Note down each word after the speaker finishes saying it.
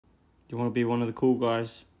You want to be one of the cool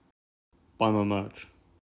guys? Buy my merch.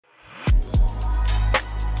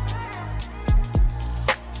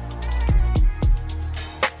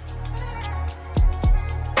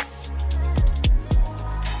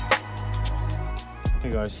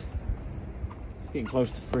 Hey guys, it's getting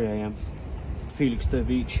close to 3 AM. Felixstowe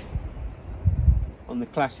Beach on the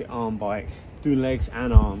classic arm bike. Do legs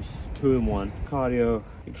and arms, 2 in 1. Cardio,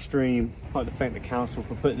 extreme. I'd like to thank the council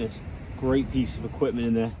for putting this great piece of equipment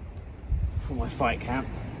in there for my fight camp.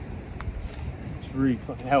 It's really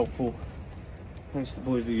fucking helpful. Thanks to the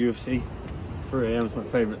boys at the UFC. 3 AM is my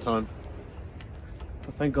favourite time.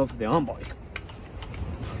 But thank God for the arm bike.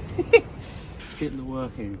 Just getting the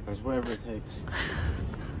work in, guys, whatever it takes.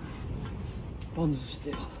 Bonds of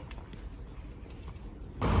steel.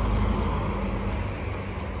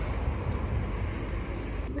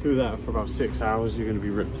 Do that for about 6 hours, you're going to be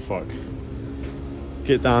ripped the fuck.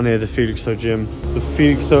 Get down here to Felixstowe Gym, the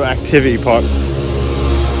Felixstowe Activity Park.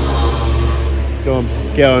 Go on,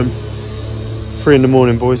 get home. 3 in the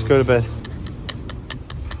morning, boys, go to bed.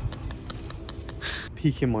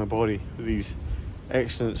 Peaking my body with these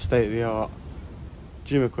excellent state-of-the-art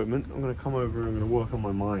gym equipment. I'm going to come over and I'm going to work on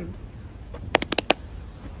my mind.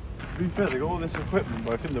 To be fair, they got all this equipment,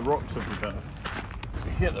 but I think the rocks would be better. If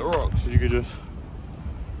you get the rocks, you could just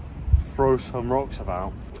throw some rocks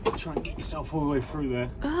about. Try and get yourself all the way through there.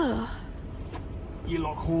 You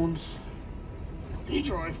lock horns, and you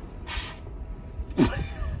drive.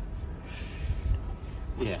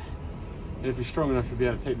 Yeah. And if you're strong enough, you'll be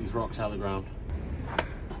able to take these rocks out of the ground.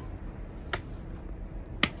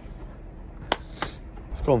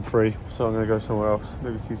 It's gone free, so I'm going to go somewhere else.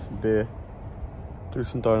 Maybe see some beer. Do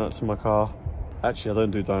some donuts in my car. Actually, I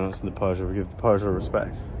don't do donuts in the Peugeot. We give the Peugeot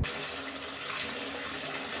respect.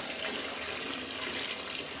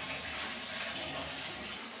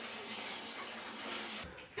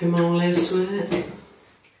 Come on, let's sweat.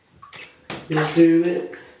 Let's do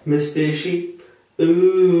it, Mr. Sheep.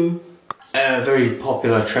 Ooh. A very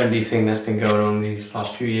popular, trendy thing that's been going on these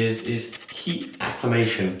past few years is heat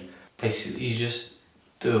acclimation. Basically, you just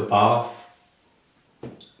do a bath,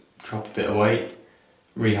 drop a bit of weight,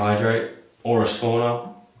 rehydrate, or a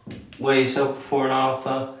sauna, weigh yourself before and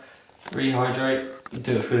after, rehydrate,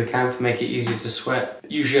 do it through the camp, make it easier to sweat.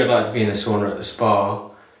 Usually I'd like to be in the sauna at the spa,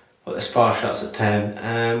 but the spa shuts at 10,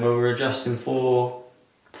 and when we're adjusting for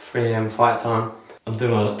 3 AM fight time, I'm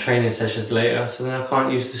doing my training sessions later, so then I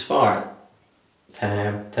can't use the spa at 10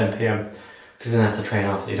 AM, 10 PM, because then I have to train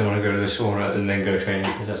after. You don't want to go to the sauna and then go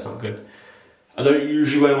training, because that's not good. I don't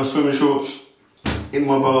usually wear my swimming shorts in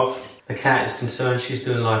my bath. The cat is concerned, she's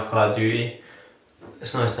doing lifeguard duty.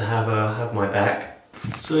 It's nice to have her have my back.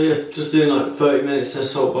 So yeah, just doing like 30 minutes in a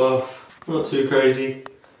salt bath, not too crazy.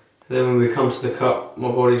 Then when we come to the cup, my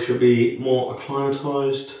body should be more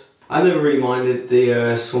acclimatised. I never really minded the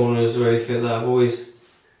saunas or anything like that. I've always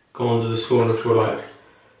gone to the sauna for like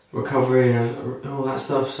recovery and all that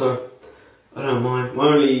stuff, so I don't mind. My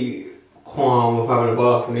only qualm of having a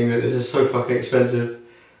bath in England is it's so fucking expensive.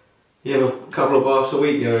 You have a couple of baths a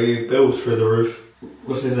week, you know, your bills through the roof.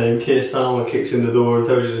 What's his name? Keir Starmer kicks in the door and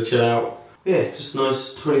tells you to chill out. Yeah, just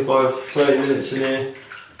nice 25-30 minutes in there.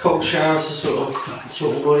 Cold showers to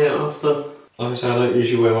sort my body out after. Like I said, I don't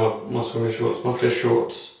usually wear my swimming shorts, my fish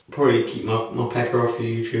shorts. Probably keep my pecker off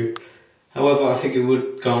the YouTube. However, I think it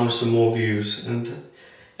would garner some more views. And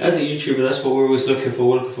as a YouTuber, that's what we're always looking for.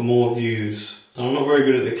 We're looking for more views. And I'm not very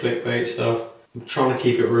good at the clickbait stuff. I'm trying to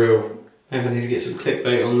keep it real. Maybe I need to get some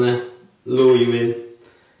clickbait on there. Lure you in.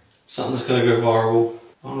 Something that's going to go viral.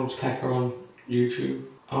 Arnold's pecker on YouTube.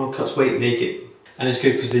 Arnold cuts weight naked. And it's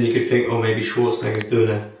good because then you could think, oh, maybe Schwarzenegger's doing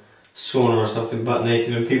a sauna or something butt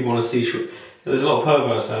naked, and people want to see. There's a lot of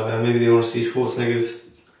perverts out there. Maybe they want to see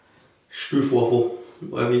Schwarzenegger's Stroofwaffle,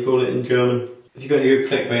 whatever you call it in German. If you've got any good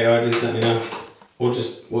clickbait ideas, let me know. Or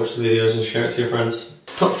just watch the videos and share it to your friends.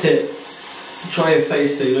 Top tip: try your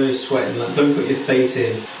face so you know you're sweating. Like, don't put your face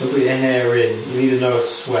in. Don't put your hair in. You need to know it's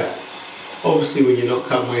sweat. Obviously, when you're not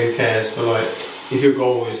cutting weight, who cares? But like, if your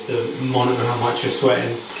goal is to monitor how much you're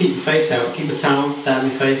sweating, keep your face out, keep a towel down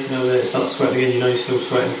your face, you know that it starts sweating again, you know you're still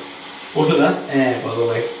sweating. Also, that's air, by the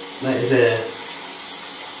way. That is air.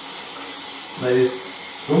 That is,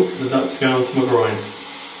 oh, the duck's going to my groin.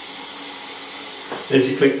 There's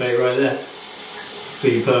your clickbait right there. For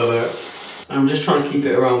you perverts. I'm just trying to keep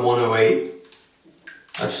it around 108.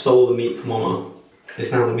 I've stole the meat from Mama.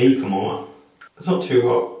 It's now the meat from Mama. It's not too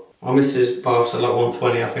hot. My missus baths at like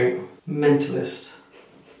 120, I think. Mentalist.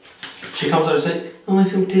 She comes out and says, oh, I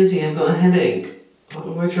feel dizzy, I've got a headache.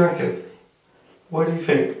 What do you reckon? What do you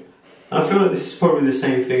think? And I feel like this is probably the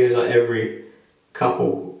same thing as like every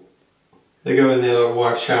couple They go in their like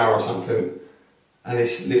wife's shower or something, and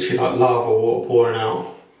it's literally like lava water pouring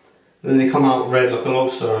out. And then they come out red like a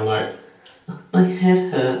lobster and like, my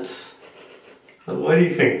head hurts. Like, what do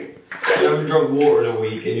you think? You haven't drunk water in a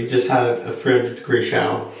week and you've just had a 300-degree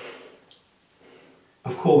shower.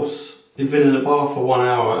 Of course, you've been in the bath for 1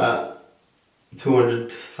 hour at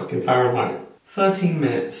 200 fucking Fahrenheit. 13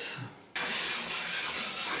 minutes.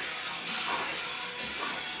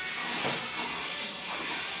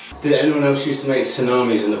 Did anyone else used to make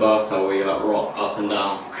tsunamis in the bathtub where you like rock up and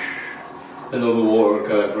down? And all the water would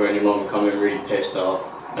go everywhere and your mum would come in really pissed off.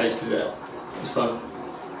 I used to do that. It was fun.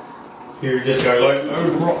 You would just go like,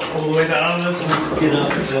 rock all the way down and get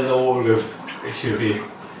up and then the water would go. It should be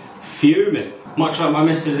fuming. Much like my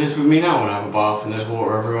missus is with me now when I have a bath and there's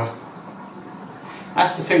water everywhere.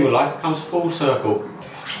 That's the thing with life, it comes full circle.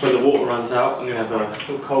 When the water runs out, I'm going to have a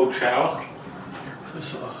little cold shower. So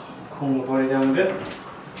sort of cool my body down a bit.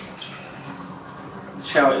 The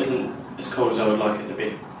shower isn't as cold as I would like it to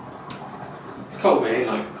be. It's cold, man,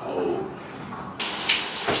 like cold.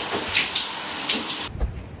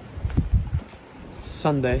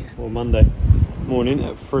 Sunday, or Monday morning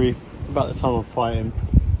at 3, about the time I'm fighting.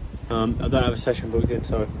 I don't have a session booked in,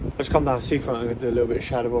 so I just come down to seafront. I'm going to do a little bit of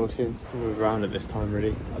shadow boxing, move around at this time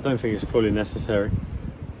really. I don't think it's fully necessary,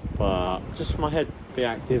 but just for my head, be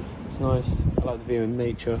active, it's nice. I like to be in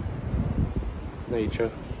nature.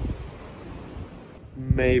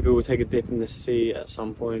 Maybe we'll take a dip in the sea at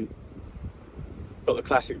some point. Got the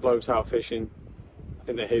classic blokes out fishing. I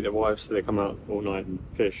think they hate their wives, so they come out all night and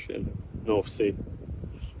fish in the North Sea.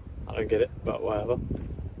 I don't get it, but whatever.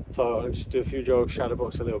 So I'll just do a few jogs, shadow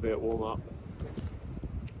box a little bit, warm up.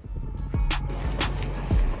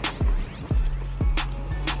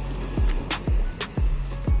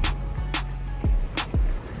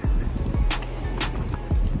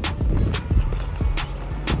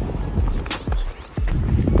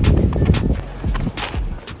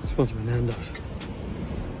 Sponsored by Nando's.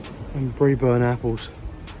 And Brie-burn apples.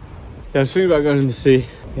 Yeah, I was thinking about going in the sea.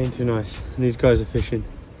 It ain't too nice. And these guys are fishing.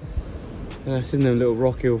 And I've seen them little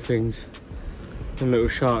rock eel things. Them little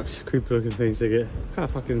sharks, creepy looking things they get. Kind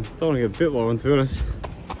of fucking don't want to get bit by one, to be honest.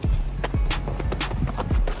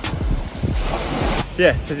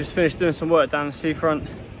 Yeah, so just finished doing some work down the seafront.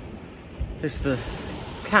 The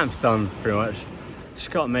camp's done pretty much. Just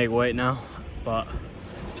got to make weight now. But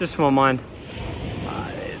just for my mind,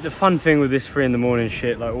 the fun thing with this 3 in the morning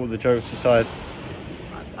shit, like all the jokes aside,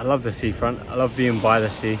 I love the seafront. I love being by the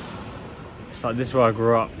sea. It's like this is where I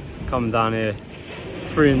grew up. Come down here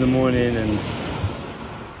 3 in the morning, and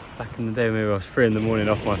back in the day maybe I was 3 in the morning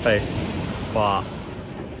off my face. But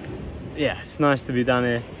yeah, it's nice to be down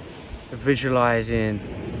here, visualizing,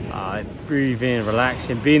 breathing,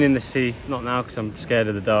 relaxing, being in the sea. Not now because I'm scared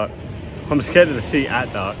of the dark. I'm scared of the sea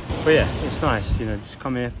at dark. But yeah, it's nice, you know, just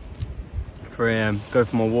come here 3 AM, go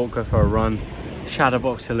for my walk, go for a run, shadow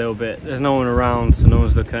box a little bit. There's no one around, so no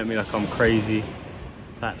one's looking at me like I'm crazy.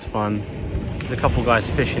 That's fun. There's a couple guys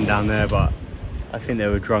fishing down there, but I think they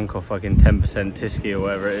were drunk off fucking 10% Tisky or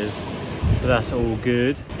whatever it is. So that's all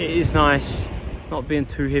good. It is nice, not being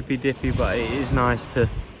too hippy dippy, but it is nice to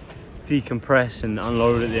decompress and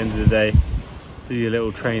unload at the end of the day. Do your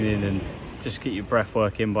little training and just get your breath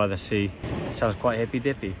work in by the sea. It sounds quite hippy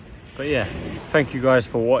dippy. But yeah, thank you guys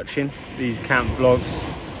for watching these camp vlogs.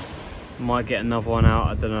 Might get another one out,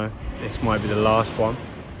 I don't know. This might be the last one.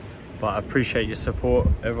 But I appreciate your support,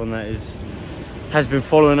 everyone that has been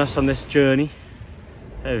following us on this journey,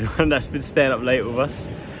 everyone that's been staying up late with us,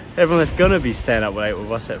 everyone that's gonna be staying up late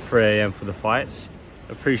with us at 3 AM for the fights.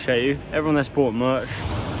 Appreciate you. Everyone that's bought merch,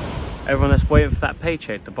 everyone that's waiting for that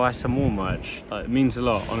paycheck to buy some more merch. Like, it means a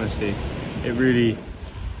lot, honestly. It really,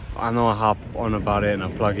 I know I harp on about it and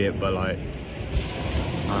I plug it, but like,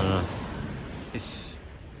 I don't know. It's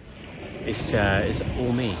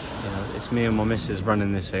all me, you know. It's me and my missus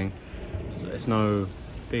running this thing. It's no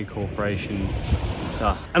big corporation, it's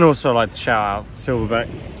us. And also I'd like to shout out Silverback,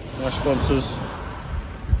 my sponsors.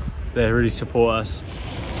 They really support us.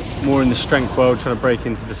 More in the strength world, trying to break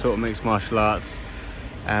into the sort of mixed martial arts.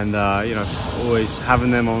 And you know, always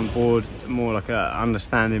having them on board, more like a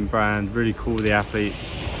understanding brand, really cool with the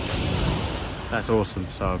athletes. That's awesome,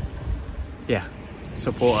 so yeah,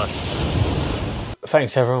 support us.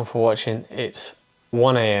 Thanks everyone for watching. It's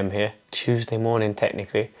 1 AM here, Tuesday morning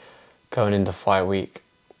technically, going into fight week.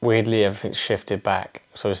 Weirdly, everything's shifted back,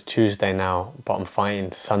 so it's Tuesday now, but I'm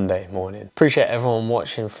fighting Sunday morning. Appreciate everyone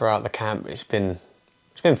watching throughout the camp. It's been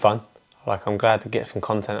fun. Like, I'm glad to get some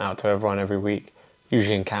content out to everyone every week.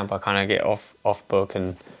 Usually in camp I kind of get off book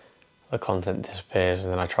and the content disappears,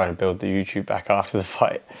 and then I try and build the YouTube back after the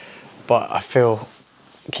fight. But I feel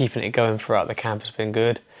keeping it going throughout the camp has been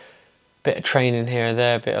good. Bit of training here and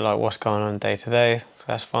there, bit of like what's going on day to day, so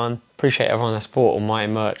that's fun. Appreciate everyone that's bought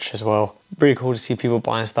Almighty merch as well. Really cool to see people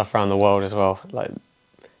buying stuff around the world as well, like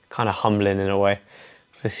kind of humbling in a way.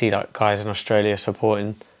 To see like guys in Australia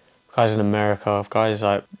supporting, guys in America, guys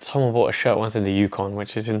like, someone bought a shirt once in the Yukon,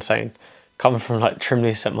 which is insane. Coming from like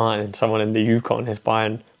Trimley, St Martin, someone in the Yukon is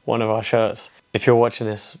buying one of our shirts. If you're watching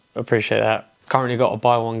this, appreciate that. Currently got a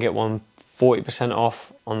buy one, get one 40%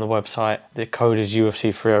 off on the website. The code is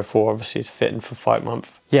UFC 304, obviously it's fitting for fight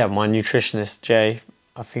month. Yeah, my nutritionist, Jay,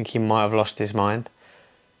 I think he might have lost his mind.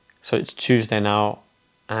 So it's Tuesday now,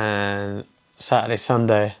 and Saturday,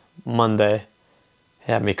 Sunday, Monday,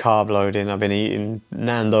 he had me carb loading. I've been eating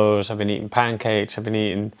Nando's, I've been eating pancakes, I've been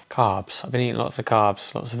eating carbs. I've been eating lots of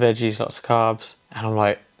carbs, lots of veggies, lots of carbs. And I'm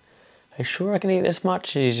like, are you sure I can eat this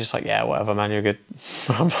much? And he's just like, yeah, whatever, man, you're good.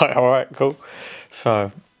 I'm like, all right, cool.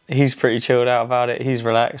 So he's pretty chilled out about it. He's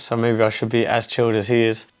relaxed, so maybe I should be as chilled as he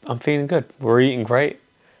is. I'm feeling good. We're eating great.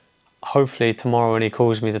 Hopefully tomorrow when he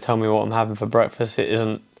calls me to tell me what I'm having for breakfast, it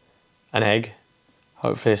isn't an egg.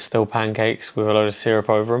 Hopefully it's still pancakes with a load of syrup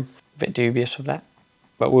over them. A bit dubious of that,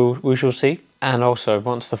 but we shall see. And also,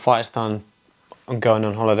 once the fight's done, I'm going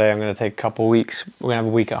on holiday. I'm going to take a couple of weeks. We're going to have a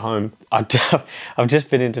week at home. I've just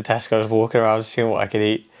been into Tesco's, walking around, seeing what I could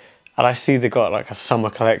eat. And I see they got like a summer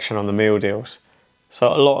collection on the meal deals. So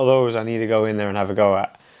a lot of those I need to go in there and have a go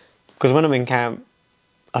at. Because when I'm in camp,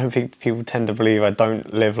 I don't think people tend to believe I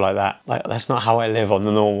don't live like that. Like, that's not how I live on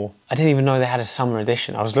the normal. I didn't even know they had a summer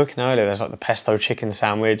edition. I was looking earlier, there's like the pesto chicken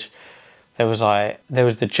sandwich. There was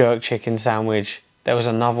the jerk chicken sandwich. There was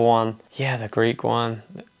another one. Yeah, the Greek one.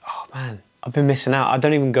 Oh man, I've been missing out. I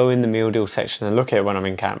don't even go in the meal deal section and look at it when I'm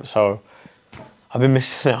in camp. So I've been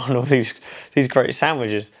missing out on all these great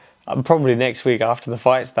sandwiches. Probably next week after the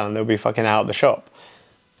fight's done, they'll be fucking out of the shop.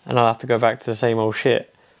 And I'll have to go back to the same old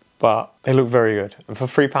shit. But they look very good. And for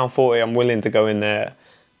 £3.40, I'm willing to go in there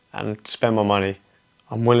and spend my money.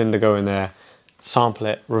 I'm willing to go in there, sample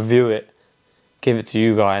it, review it, give it to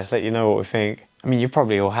you guys, let you know what we think. I mean, you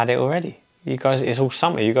probably all had it already. You guys, it's all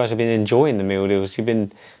summer. You guys have been enjoying the meal deals. You've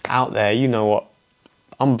been out there. You know what?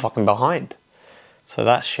 I'm fucking behind. So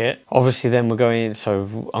that's shit. Obviously then we're going,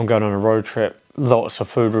 so I'm going on a road trip. Lots of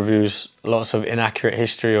food reviews, lots of inaccurate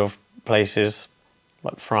history of places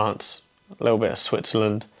like France, a little bit of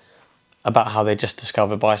Switzerland, about how they just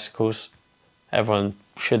discovered bicycles. Everyone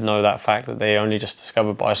should know that fact, that they only just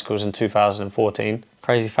discovered bicycles in 2014.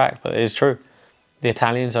 Crazy fact, but it is true. The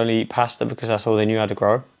Italians only eat pasta because that's all they knew how to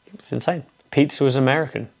grow. It's insane. Pizza was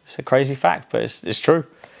American. It's a crazy fact, but it's true.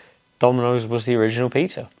 Domino's was the original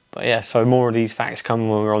pizza. But yeah, so more of these facts coming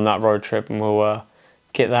when we're on that road trip, and we'll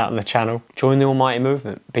get that on the channel. Join the Almighty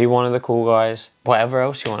movement. Be one of the cool guys. Whatever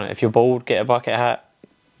else you want. If you're bald, get a bucket hat.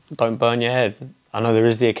 Don't burn your head. I know there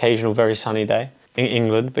is the occasional very sunny day in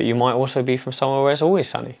England, but you might also be from somewhere where it's always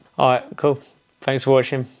sunny. Alright, cool. Thanks for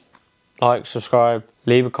watching. Like, subscribe,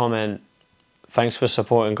 leave a comment. Thanks for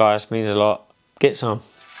supporting, guys. Means a lot. Get some.